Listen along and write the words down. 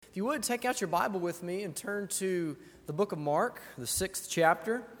If you would, take out your Bible with me and turn to the book of Mark, the 6th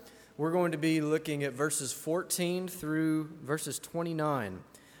chapter. We're going to be looking at verses 14 through verses 29.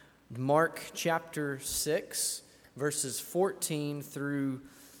 Mark chapter 6, verses 14 through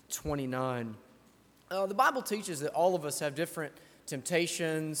 29. The Bible teaches that all of us have different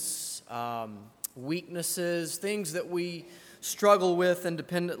temptations, weaknesses, things that we struggle with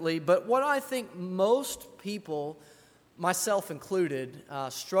independently. But what I think most people, myself included,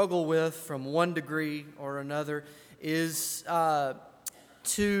 struggle with from one degree or another is the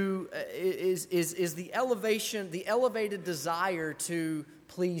elevation, the elevated desire to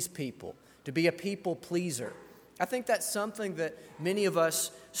please people, to be a people pleaser. I think that's something that many of us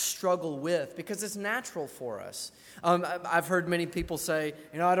struggle with because it's natural for us. I've heard many people say,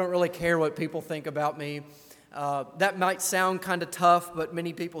 I don't really care what people think about me. That might sound kind of tough, but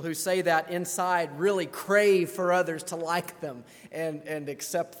many people who say that inside really crave for others to like them and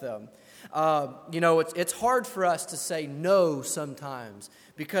accept them. It's hard for us to say no sometimes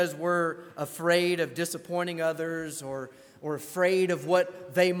because we're afraid of disappointing others or afraid of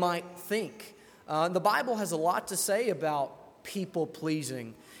what they might think. The Bible has a lot to say about people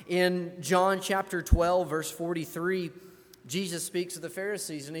pleasing. In John chapter 12, verse 43, Jesus speaks to the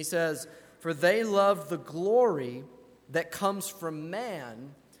Pharisees and he says, "For they loved the glory that comes from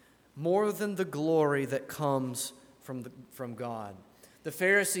man more than the glory that comes from God." The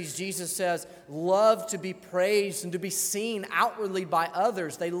Pharisees, Jesus says, love to be praised and to be seen outwardly by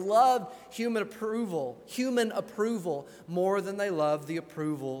others. They loved human approval more than they loved the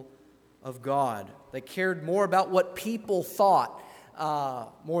approval of God. They cared more about what people thought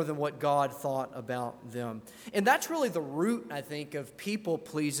more than what God thought about them. And that's really the root, I think, of people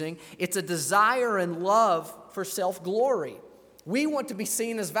pleasing. It's a desire and love for self-glory. We want to be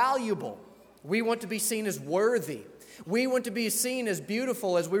seen as valuable. We want to be seen as worthy. We want to be seen as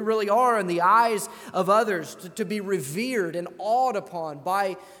beautiful as we really are in the eyes of others, to be revered and awed upon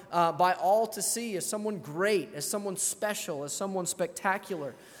by all to see as someone great, as someone special, as someone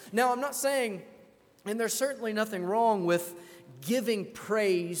spectacular. Now, I'm not saying, and there's certainly nothing wrong with giving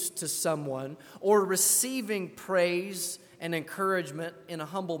praise to someone or receiving praise and encouragement in a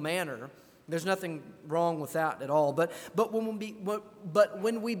humble manner. There's nothing wrong with that at all. But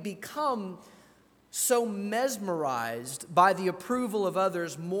when we become so mesmerized by the approval of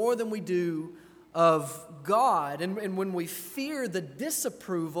others more than we do of God, and when we fear the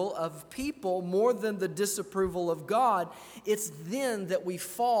disapproval of people more than the disapproval of God, it's then that we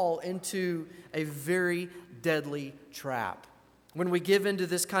fall into a very deadly trap. When we give into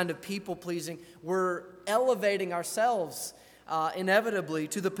this kind of people-pleasing, we're elevating ourselves inevitably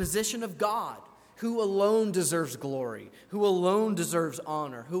to the position of God, who alone deserves glory, who alone deserves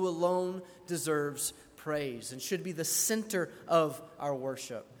honor, who alone deserves praise, and should be the center of our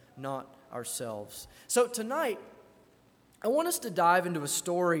worship, not ourselves. So tonight, I want us to dive into a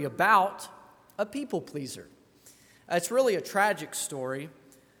story about a people-pleaser. It's really a tragic story.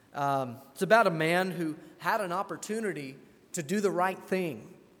 It's about a man who had an opportunity to do the right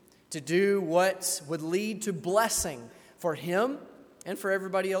thing, to do what would lead to blessing for him and for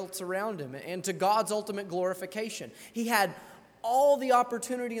everybody else around him, and to God's ultimate glorification. He had all the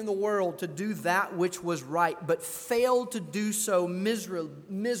opportunity in the world to do that which was right, but failed to do so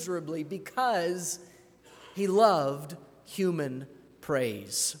miserably because he loved human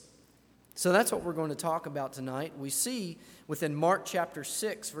praise. So that's what we're going to talk about tonight. We see within Mark chapter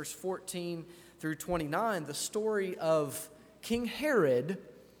 6, verse 14 through 29, the story of King Herod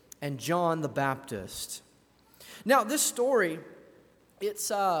and John the Baptist. Now, this story,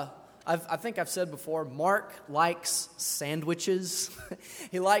 it's I think I've said before, Mark likes sandwiches.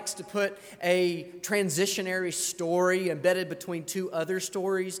 He likes to put a transitionary story embedded between two other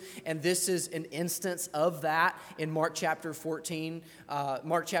stories, and this is an instance of that in Mark chapter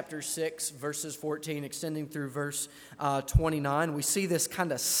 6, verses 14, extending through verse 29. We see this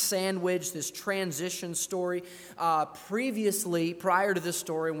kind of sandwich, this transition story. Previously, prior to this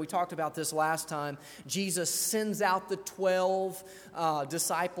story, and we talked about this last time, Jesus sends out the 12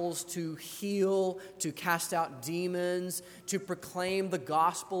 disciples to heal, to cast out demons, to proclaim the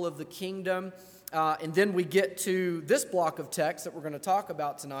gospel of the kingdom. And then we get to this block of text that we're going to talk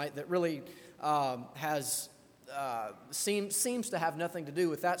about tonight that really seems to have nothing to do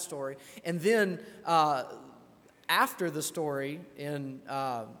with that story. And then after the story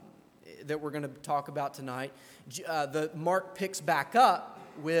that we're going to talk about tonight, Mark picks back up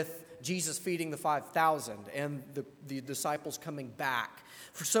with Jesus feeding the 5,000 and the disciples coming back.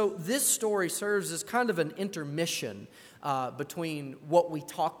 So this story serves as kind of an intermission between what we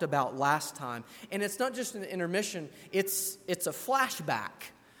talked about last time. And it's not just an intermission, it's a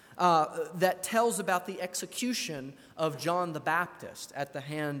flashback. that tells about the execution of John the Baptist at the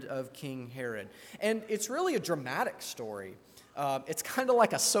hand of King Herod. And it's really a dramatic story. It's kind of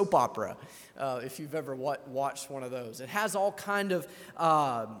like a soap opera, if you've ever watched one of those. It has all kind of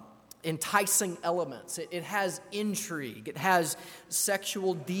enticing elements. It has intrigue. It has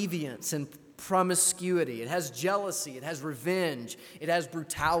sexual deviance and promiscuity. It has jealousy. It has revenge. It has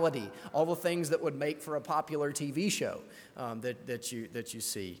brutality. All the things that would make for a popular TV show that you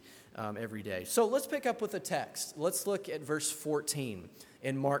see every day. So let's pick up with the text. Let's look at verse 14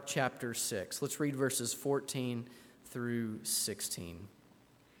 in Mark chapter 6. Let's read verses 14 through 16.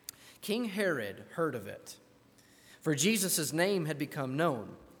 King Herod heard of it, for Jesus' name had become known.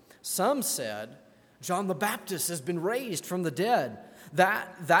 Some said, John the Baptist has been raised from the dead.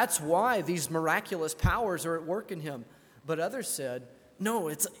 That's why these miraculous powers are at work in him. But others said, no,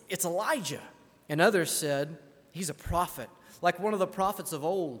 it's Elijah. And others said, he's a prophet, like one of the prophets of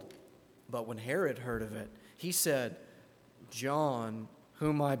old. But when Herod heard of it, he said, John,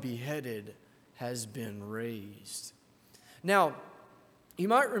 whom I beheaded, has been raised. Now, you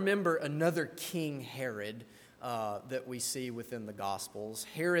might remember another King Herod that we see within the Gospels,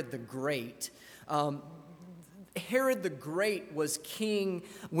 Herod the Great. Herod the Great was king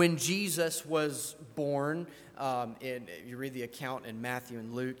when Jesus was born. You read the account in Matthew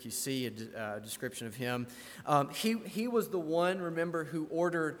and Luke, you see a description of him. He was the one, remember, who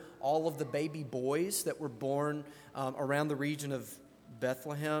ordered all of the baby boys that were born around the region of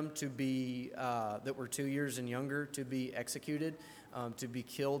Bethlehem to be that were 2 years and younger to be executed, to be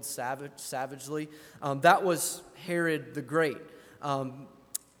killed savagely. That was Herod the Great.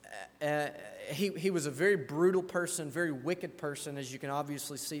 He was a very brutal person, very wicked person, as you can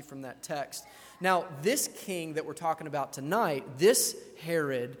obviously see from that text. Now, this king that we're talking about tonight, this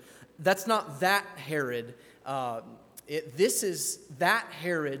Herod, that's not that Herod. This is that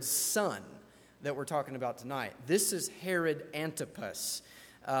Herod's son that we're talking about tonight. This is Herod Antipas,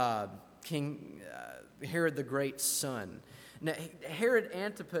 King Herod the Great's son. Now, Herod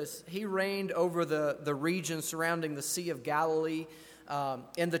Antipas, he reigned over the region surrounding the Sea of Galilee.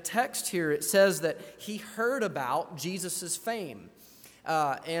 In the text here, it says that he heard about Jesus' fame.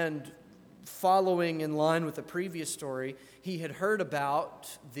 And following in line with the previous story, he had heard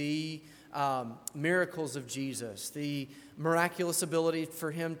about the miracles of Jesus, the miraculous ability for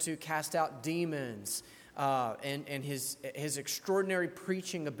him to cast out demons, and his extraordinary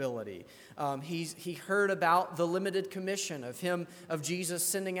preaching ability. He heard about the limited commission of Jesus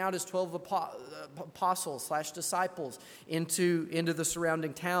sending out his 12 apostles/disciples into the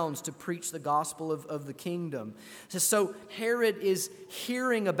surrounding towns to preach the gospel of the kingdom. So Herod is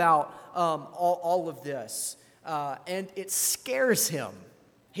hearing about all of this, and it scares him.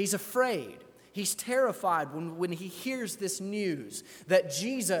 He's afraid. He's terrified when he hears this news that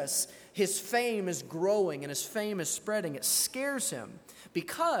Jesus, his fame is growing and his fame is spreading. It scares him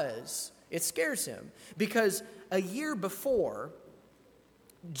because a year before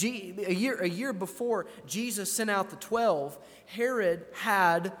Jesus sent out the 12, Herod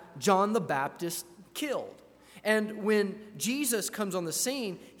had John the Baptist killed. And when Jesus comes on the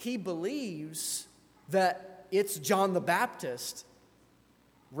scene, he believes that it's John the Baptist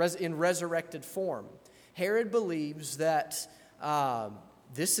in resurrected form. Herod believes that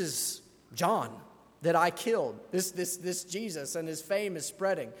this is John that I killed, this Jesus, and his fame is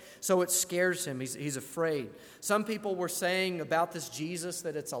spreading. So it scares him. He's afraid. Some people were saying about this Jesus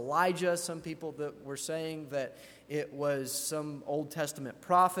that it's Elijah. Some people that were saying that it was some Old Testament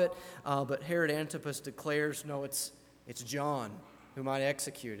prophet. But Herod Antipas declares, no, it's John whom I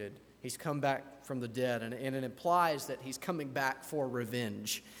executed. He's come back from the dead, and it implies that he's coming back for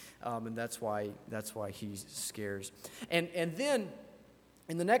revenge, and that's why he scares. And then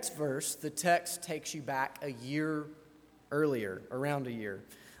in the next verse, the text takes you back a year earlier, around a year.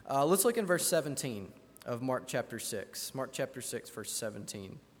 Let's look in verse 17 of Mark chapter 6. Mark chapter 6, verse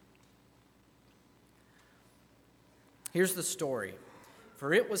 17. Here's the story.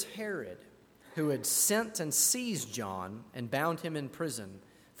 For it was Herod who had sent and seized John and bound him in prison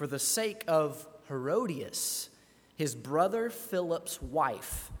for the sake of Herodias, his brother Philip's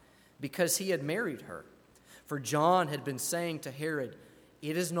wife, because he had married her. For John had been saying to Herod,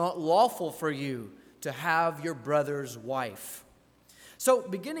 it is not lawful for you to have your brother's wife. So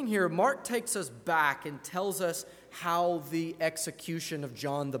beginning here, Mark takes us back and tells us how the execution of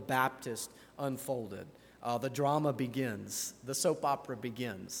John the Baptist unfolded. The drama begins. The soap opera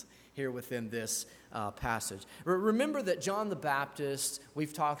begins here within this passage. Remember that John the Baptist,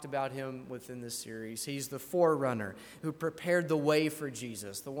 we've talked about him within this series. He's the forerunner who prepared the way for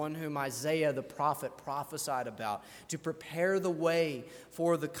Jesus, the one whom Isaiah the prophet prophesied about, to prepare the way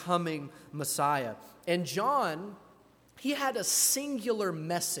for the coming Messiah. And John, he had a singular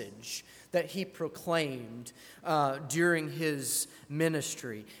message that he proclaimed during his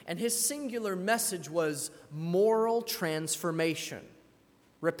ministry. And his singular message was moral transformation.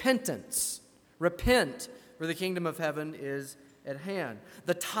 Repentance. Repent, for the kingdom of heaven is at hand.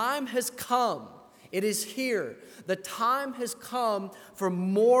 The time has come. It is here. The time has come for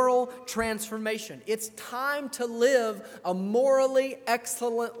moral transformation. It's time to live a morally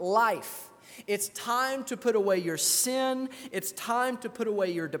excellent life. It's time to put away your sin. It's time to put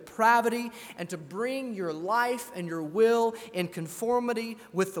away your depravity and to bring your life and your will in conformity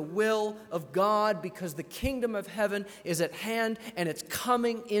with the will of God, because the kingdom of heaven is at hand and it's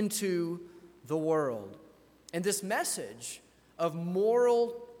coming into the world. And this message of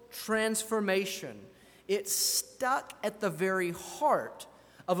moral transformation, it's stuck at the very heart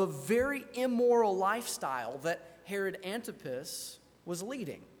of a very immoral lifestyle that Herod Antipas was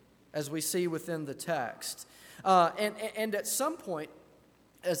leading, as we see within the text. And at some point,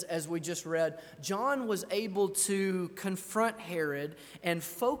 as we just read, John was able to confront Herod and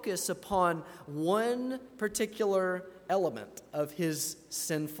focus upon one particular element of his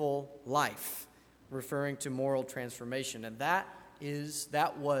sinful life, referring to moral transformation. And that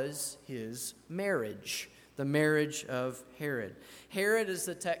was his marriage, the marriage of Herod. Herod, as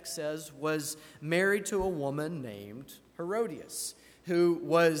the text says, was married to a woman named Herodias, who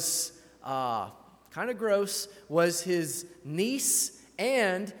was kind of gross, was his niece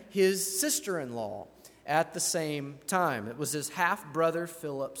and his sister-in-law at the same time. It was his half-brother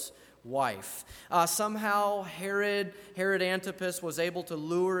Philip's wife. Somehow Herod Antipas was able to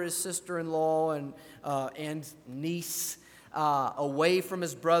lure his sister-in-law and niece away from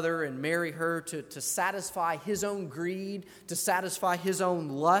his brother and marry her to satisfy his own greed, to satisfy his own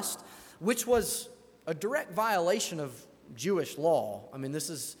lust, which was a direct violation of Jewish law. I mean, this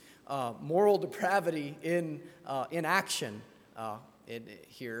is moral depravity in action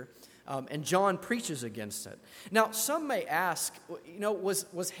here. And John preaches against it. Now, some may ask,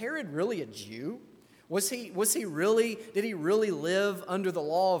 was Herod really a Jew? Did he really live under the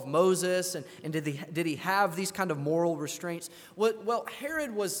law of Moses? And did he have these kind of moral restraints? Well,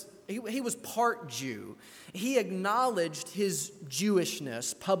 Herod was part Jew. He acknowledged his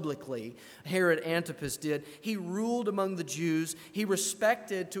Jewishness publicly. Herod Antipas did. He ruled among the Jews. He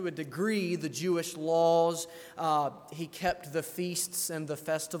respected to a degree the Jewish laws. He kept the feasts and the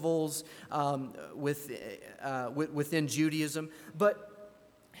festivals within Judaism. But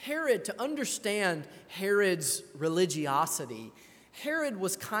Herod, to understand Herod's religiosity, Herod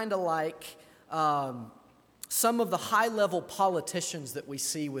was kind of like some of the high-level politicians that we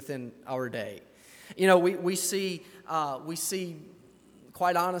see within our day. We see,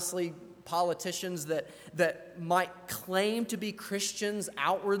 quite honestly, politicians that might claim to be Christians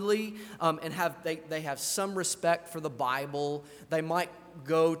outwardly, and they have some respect for the Bible. They might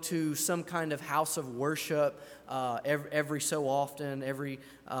go to some kind of house of worship every so often,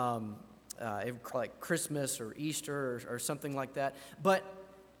 like Christmas or Easter or something like that. But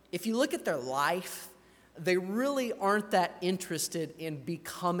if you look at their life, they really aren't that interested in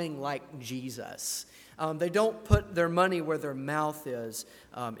becoming like Jesus. They don't put their money where their mouth is,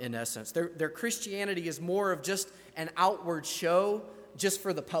 in essence. Their Christianity is more of just an outward show just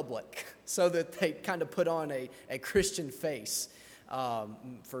for the public, so that they kind of put on a Christian face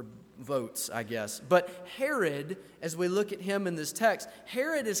for votes, I guess. But Herod, as we look at him in this text,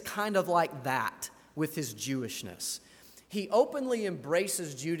 Herod is kind of like that with his Jewishness. He openly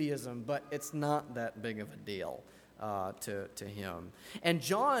embraces Judaism, but it's not that big of a deal to him. And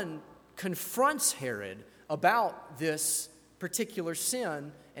John confronts Herod about this particular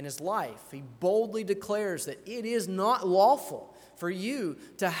sin in his life. He boldly declares that it is not lawful for you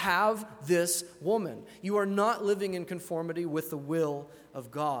to have this woman. You are not living in conformity with the will of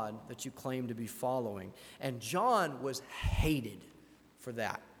God that you claim to be following. And John was hated for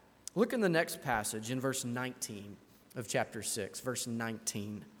that. Look in the next passage in verse 19 of chapter 6, verse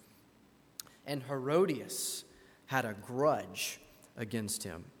 19. And Herodias had a grudge against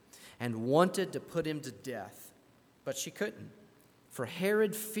him and wanted to put him to death, but she couldn't. For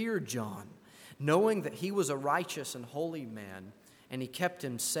Herod feared John, knowing that he was a righteous and holy man, and he kept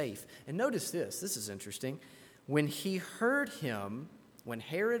him safe. And notice this is interesting. When Herod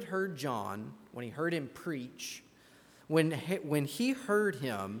heard John, when he heard him preach, when he heard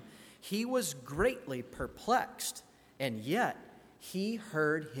him, He was greatly perplexed, and yet he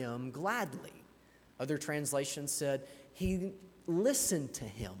heard him gladly. Other translations said he listened to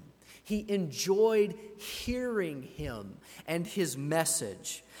him. He enjoyed hearing him and his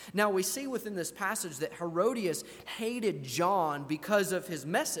message. Now we see within this passage that Herodias hated John because of his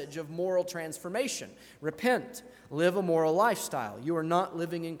message of moral transformation. Repent, live a moral lifestyle. You are not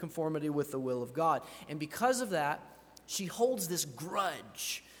living in conformity with the will of God. And because of that, she holds this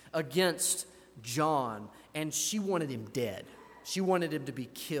grudge against John, and she wanted him dead. She wanted him to be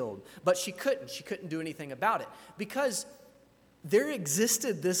killed. But she couldn't. She couldn't do anything about it because there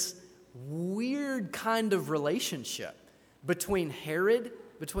existed this weird kind of relationship between Herod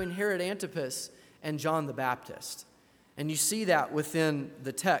Antipas and John the Baptist. And you see that within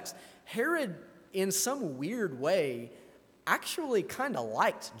the text. Herod, in some weird way, actually kind of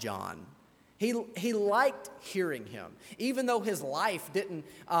liked John. He liked hearing him. Even though his life didn't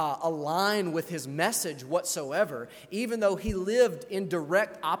align with his message whatsoever, even though he lived in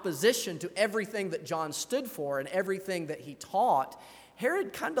direct opposition to everything that John stood for and everything that he taught,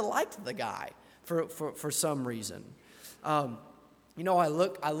 Herod kind of liked the guy for some reason. I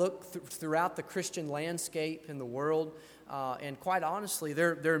look throughout the Christian landscape in the world, and quite honestly,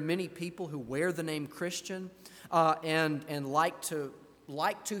 there are many people who wear the name Christian and like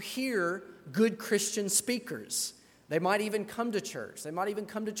to hear good Christian speakers. They might even come to church. They might even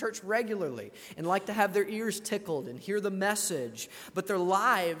come to church regularly and like to have their ears tickled and hear the message, but their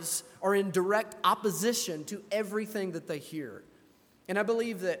lives are in direct opposition to everything that they hear. And I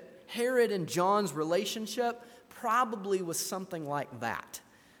believe that Herod and John's relationship probably was something like that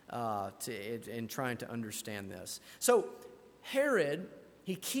in trying to understand this. So Herod,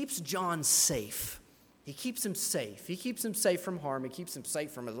 he keeps John safe. He keeps him safe. He keeps him safe from harm. He keeps him safe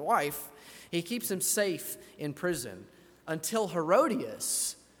from his wife. He keeps him safe in prison until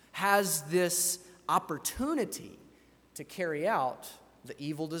Herodias has this opportunity to carry out the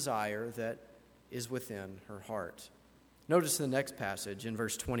evil desire that is within her heart. Notice the next passage in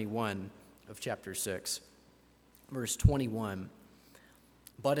verse 21 of chapter 6. Verse 21.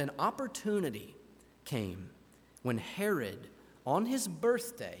 But an opportunity came when Herod, on his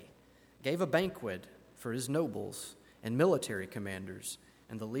birthday, gave a banquet for his nobles and military commanders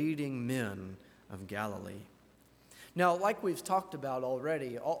and the leading men of Galilee. Now, like we've talked about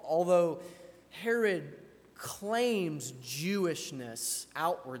already, although Herod claims Jewishness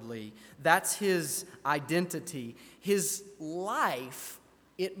outwardly, that's his identity, his life,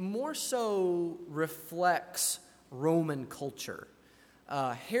 it more so reflects Roman culture.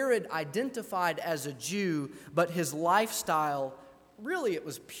 Herod identified as a Jew, but his lifestyle, really it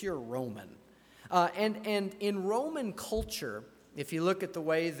was pure Roman. And in Roman culture, if you look at the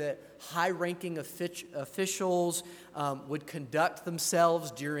way that high-ranking officials would conduct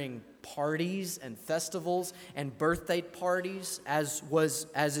themselves during parties and festivals and birthday parties, as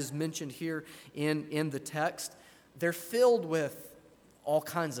is mentioned here in the text, they're filled with all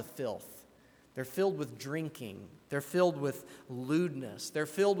kinds of filth. They're filled with drinking. They're filled with lewdness. They're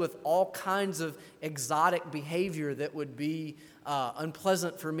filled with all kinds of exotic behavior that would be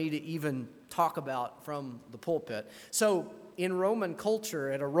unpleasant for me to even talk about from the pulpit. So in Roman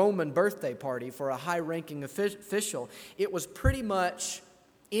culture, at a Roman birthday party for a high-ranking official, it was pretty much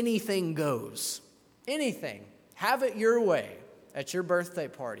anything goes. Anything. Have it your way at your birthday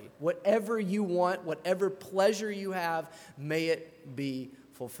party. Whatever you want, whatever pleasure you have, may it be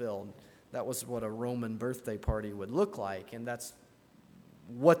fulfilled. That was what a Roman birthday party would look like, and that's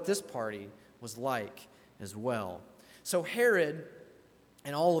what this party was like as well. So Herod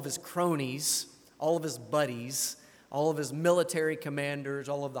and all of his cronies, all of his buddies, all of his military commanders,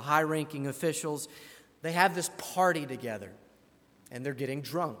 all of the high-ranking officials, they have this party together, and they're getting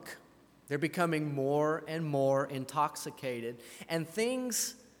drunk. They're becoming more and more intoxicated, and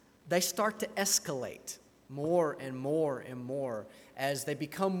things, they start to escalate more and more and more as they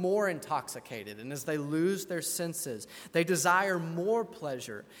become more intoxicated and as they lose their senses. They desire more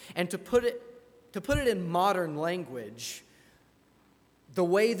pleasure. And to put it in modern language, the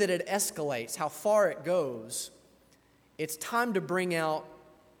way that it escalates, how far it goes, it's time to bring out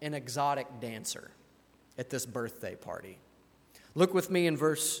an exotic dancer at this birthday party. Look with me in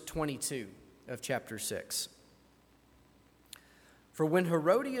verse 22 of chapter 6. For when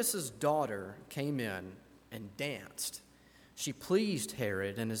Herodias' daughter came in and danced, she pleased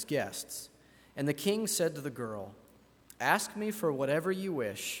Herod and his guests. And the king said to the girl, "Ask me for whatever you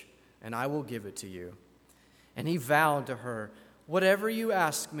wish, and I will give it to you." And he vowed to her, "Whatever you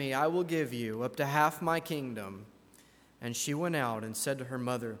ask me, I will give you, up to half my kingdom." And she went out and said to her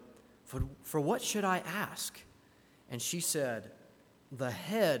mother, For what should I ask?" And she said, the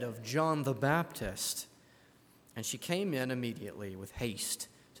head of John the Baptist." And she came in immediately with haste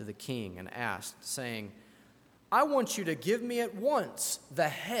to the king and asked, saying, "I want you to give me at once the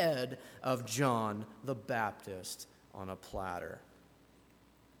head of John the Baptist on a platter."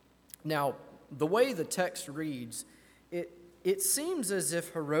 Now, the way the text reads, it seems as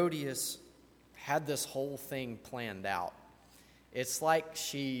if Herodias had this whole thing planned out. It's like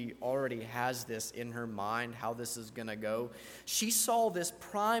she already has this in her mind, how this is going to go. She saw this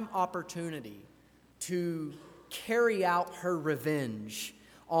prime opportunity to carry out her revenge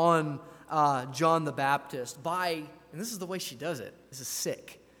on John the Baptist by, and this is the way she does it, this is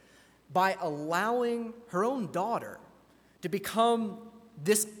sick, by allowing her own daughter to become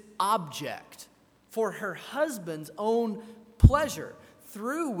this object for her husband's own pleasure,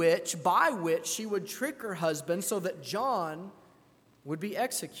 by which she would trick her husband so that John would be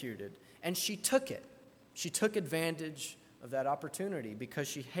executed. And she took it. She took advantage of that opportunity because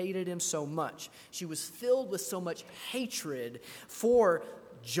she hated him so much. She was filled with so much hatred for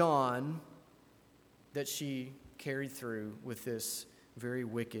John that she carried through with this very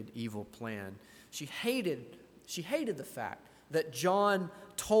wicked, evil plan. She hated the fact that John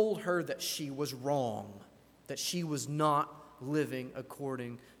told her that she was wrong, that she was not living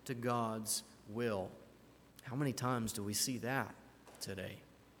according to God's will. How many times do we see that today?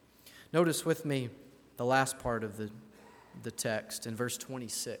 Notice with me the last part of the text in verse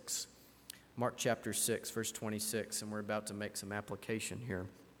 26. Mark chapter 6, verse 26, and we're about to make some application here.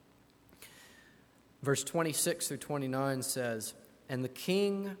 Verse 26 through 29 says, "And the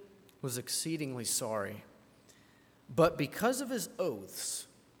king was exceedingly sorry, but because of his oaths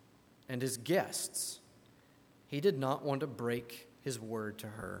and his guests, he did not want to break his word to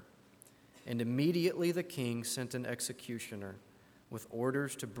her. And immediately the king sent an executioner with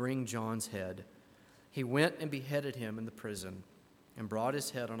orders to bring John's head. He went and beheaded him in the prison and brought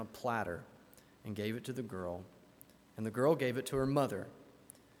his head on a platter and gave it to the girl. And the girl gave it to her mother.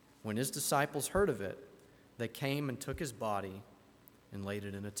 When his disciples heard of it, they came and took his body and laid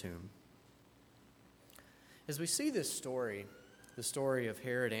it in a tomb." As we see this story, the story of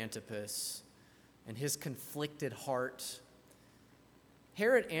Herod Antipas and his conflicted heart,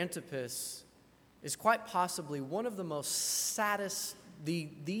 Herod Antipas is quite possibly one of the most saddest,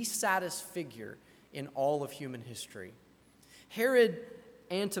 the saddest figure in all of human history. Herod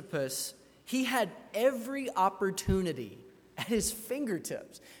Antipas, he had every opportunity at his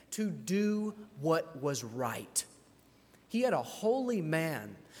fingertips to do what was right. He had a holy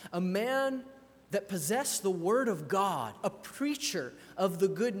man, a man that possessed the Word of God, a preacher of the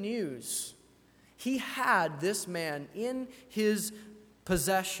good news. He had this man in his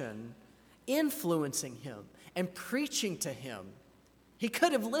possession, influencing him and preaching to him. He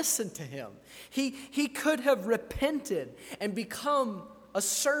could have listened to him. He could have repented and become a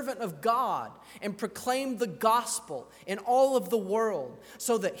servant of God and proclaimed the gospel in all of the world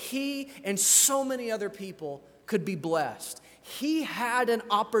so that he and so many other people could be blessed. He had an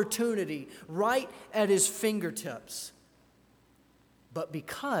opportunity right at his fingertips. But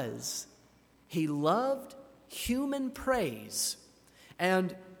because he loved human praise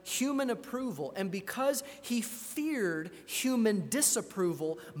and human approval, and because he feared human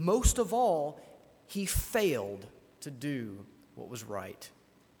disapproval, most of all, he failed to do what was right.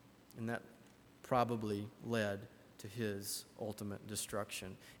 And that probably led to his ultimate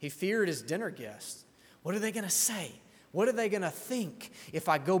destruction. He feared his dinner guests. What are they going to say? What are they going to think if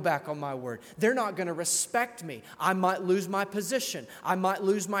I go back on my word? They're not going to respect me. I might lose my position. I might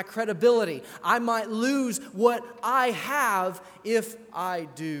lose my credibility. I might lose what I have if I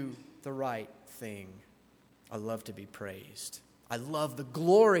do the right thing. I love to be praised. I love the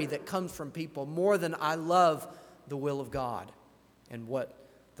glory that comes from people more than I love the will of God and what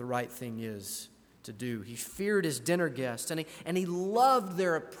the right thing is to do. He feared his dinner guests, and he loved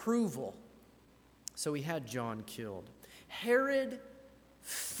their approval. So he had John killed. Herod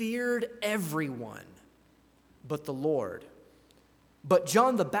feared everyone but the Lord. But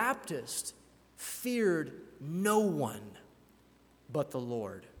John the Baptist feared no one but the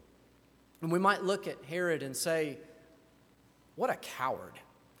Lord. And we might look at Herod and say, what a coward.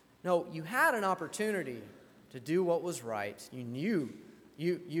 No, you had an opportunity to do what was right. You knew,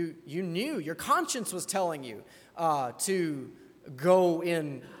 your conscience was telling you to go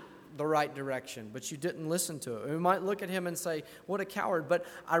in the right direction, but you didn't listen to it. We might look at him and say, what a coward. But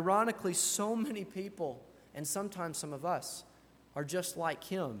ironically, so many people, and sometimes some of us, are just like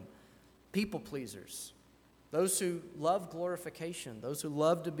him, people pleasers. Those who love glorification, those who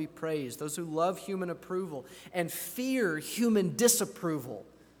love to be praised, those who love human approval and fear human disapproval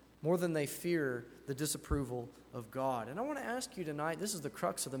more than they fear the the disapproval of God. And I want to ask you tonight, this is the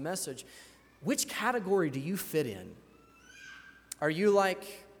crux of the message, which category do you fit in? Are you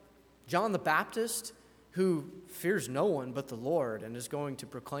like John the Baptist, who fears no one but the Lord and is going to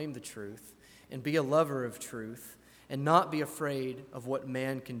proclaim the truth and be a lover of truth and not be afraid of what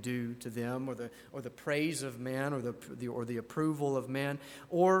man can do to them or the praise of man or the approval of man?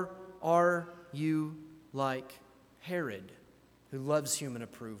 Or are you like Herod, who loves human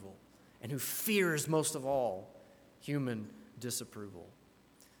approval and who fears most of all human disapproval?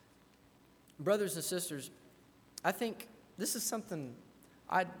 Brothers and sisters, I think this is something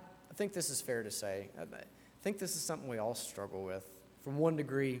I think this is fair to say. I think this is something we all struggle with from one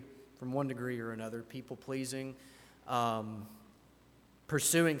degree or another. People pleasing,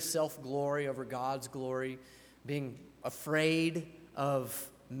 pursuing self-glory over God's glory, being afraid of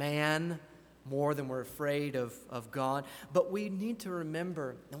man more than we're afraid of God. But we need to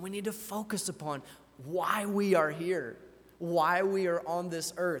remember and we need to focus upon why we are here, why we are on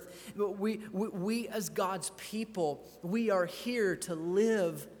this earth. We as God's people, we are here to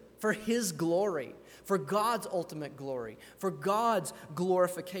live for His glory, for God's ultimate glory, for God's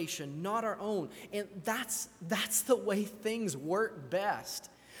glorification, not our own. And that's the way things work best.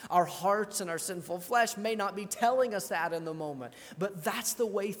 Our hearts and our sinful flesh may not be telling us that in the moment, but that's the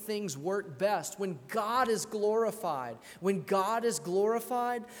way things work best. When God is glorified,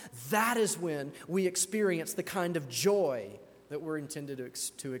 that is when we experience the kind of joy that we're intended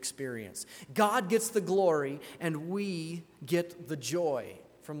to experience. God gets the glory, and we get the joy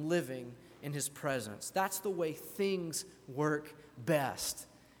from living in His presence. That's the way things work best.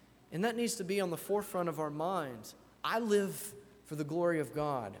 And that needs to be on the forefront of our minds. I live for the glory of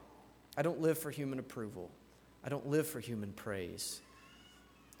God. I don't live for human approval. I don't live for human praise.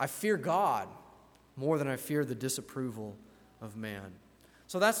 I fear God more than I fear the disapproval of man.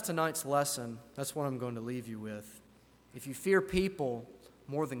 So that's tonight's lesson. That's what I'm going to leave you with. If you fear people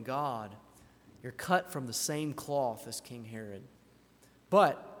more than God, you're cut from the same cloth as King Herod.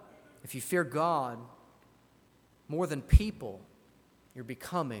 But if you fear God more than people, you're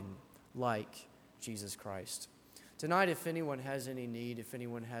becoming like Jesus Christ. Tonight, if anyone has any need, if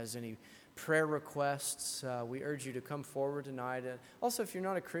anyone has any prayer requests, we urge you to come forward tonight. Also, if you're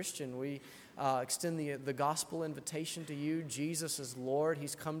not a Christian, we extend the gospel invitation to you. Jesus is Lord.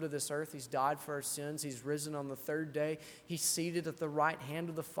 He's come to this earth. He's died for our sins. He's risen on the third day. He's seated at the right hand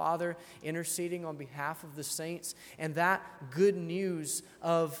of the Father, interceding on behalf of the saints. And that good news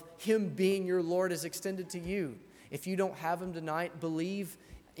of Him being your Lord is extended to you. If you don't have Him tonight, believe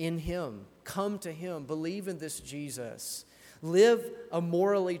in Him. Come to Him. Believe in this Jesus. Live a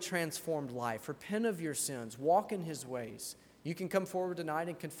morally transformed life. Repent of your sins. Walk in His ways. You can come forward tonight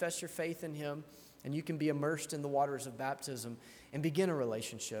and confess your faith in Him, and you can be immersed in the waters of baptism and begin a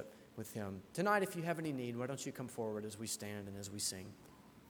relationship with Him. Tonight, if you have any need, why don't you come forward as we stand and as we sing.